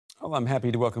Well, I'm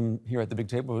happy to welcome here at the big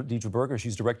table Deidre Berger.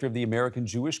 She's director of the American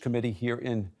Jewish Committee here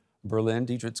in Berlin.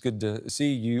 Deidre, it's good to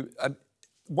see you.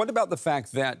 What about the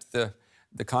fact that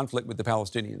the conflict with the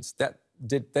Palestinians,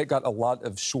 that got a lot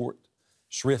of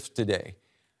shrift today?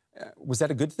 Was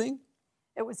that a good thing?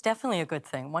 It was definitely a good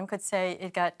thing. One could say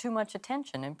it got too much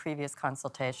attention in previous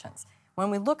consultations.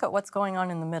 When we look at what's going on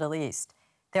in the Middle East,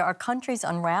 there are countries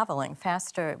unraveling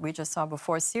faster, we just saw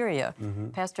before Syria,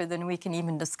 faster than we can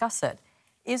even discuss it.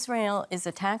 Israel is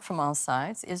attacked from all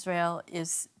sides. Israel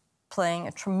is playing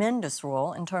a tremendous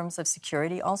role in terms of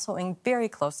security, also in very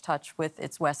close touch with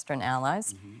its Western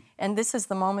allies. And this is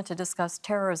the moment to discuss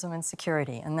terrorism and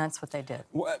security, and that's what they did.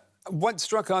 What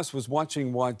struck us was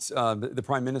watching what the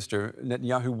Prime Minister,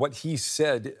 Netanyahu, what he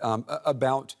said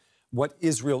about what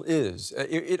Israel is.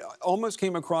 It almost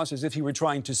came across as if he were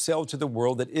trying to sell to the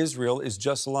world that Israel is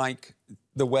just like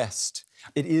the West.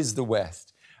 It is the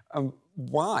West.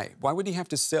 Why? Why would he have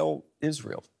to sell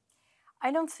Israel?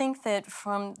 I don't think that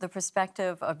from the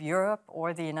perspective of Europe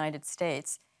or the United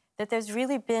States, that there's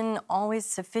really been always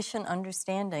sufficient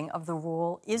understanding of the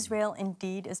role Israel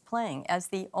indeed is playing as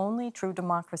the only true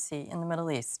democracy in the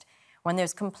Middle East. When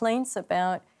there's complaints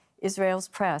about Israel's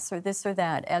press or this or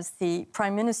that, as the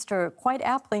Prime Minister quite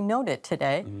aptly noted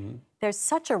today, there's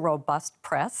such a robust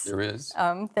press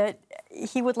that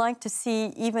he would like to see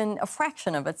even a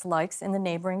fraction of its likes in the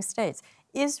neighboring states.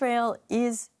 Israel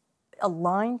is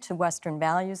aligned to Western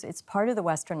values. It's part of the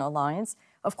Western alliance.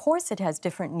 Of course, it has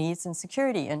different needs and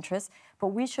security interests, but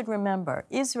we should remember,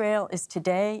 Israel is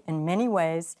today, in many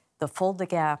ways, the full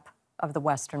gap of the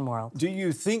Western world. Do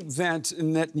you think that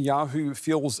Netanyahu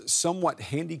feels somewhat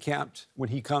handicapped when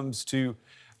he comes to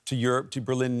Europe, to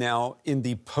Berlin now, in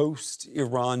the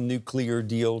post-Iran nuclear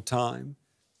deal time?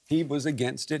 He was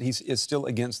against it. He is still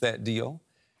against that deal.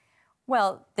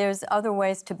 Well, there's other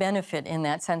ways to benefit in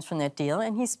that sense from that deal,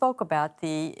 and he spoke about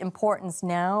the importance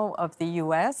now of the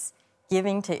U.S.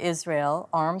 giving to Israel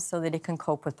arms so that it can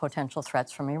cope with potential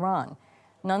threats from Iran.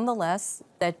 Nonetheless,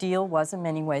 that deal was in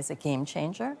many ways a game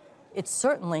changer. It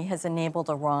certainly has enabled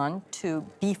Iran to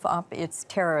beef up its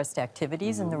terrorist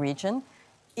activities in the region.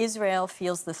 Israel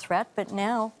feels the threat, but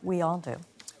now we all do.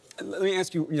 Let me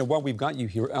ask you, while we've got you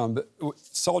here,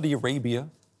 Saudi Arabia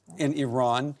and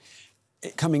Iran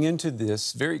coming into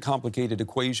this very complicated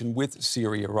equation with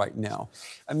Syria right now.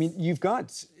 I mean, you've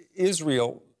got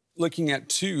Israel looking at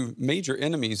two major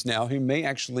enemies now who may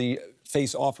actually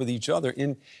face off with each other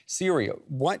in Syria.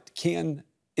 What can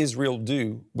Israel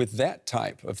do with that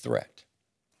type of threat?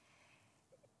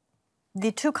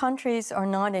 The two countries are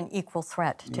not an equal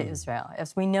threat to Israel.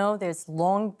 As we know, there's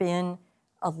long been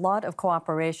a lot of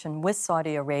cooperation with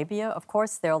Saudi Arabia. Of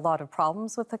course, there are a lot of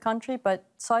problems with the country, but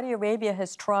Saudi Arabia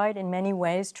has tried in many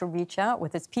ways to reach out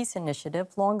with its peace initiative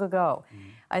long ago.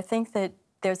 I think that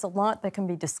there's a lot that can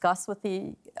be discussed with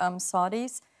the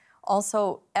Saudis.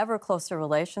 Also, ever closer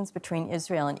relations between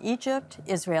Israel and Egypt,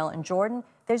 Israel and Jordan.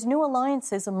 There's new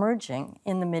alliances emerging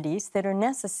in the Mideast that are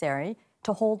necessary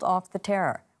to hold off the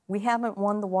terror. We haven't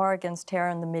won the war against terror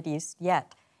in the Mideast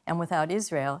yet, and without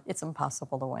Israel, it's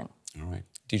impossible to win. All right.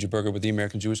 Deidre Berger with the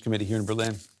American Jewish Committee here in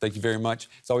Berlin. Thank you very much.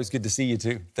 It's always good to see you,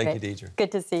 too. Thank you, Deidre.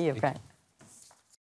 Good to see you, Brent.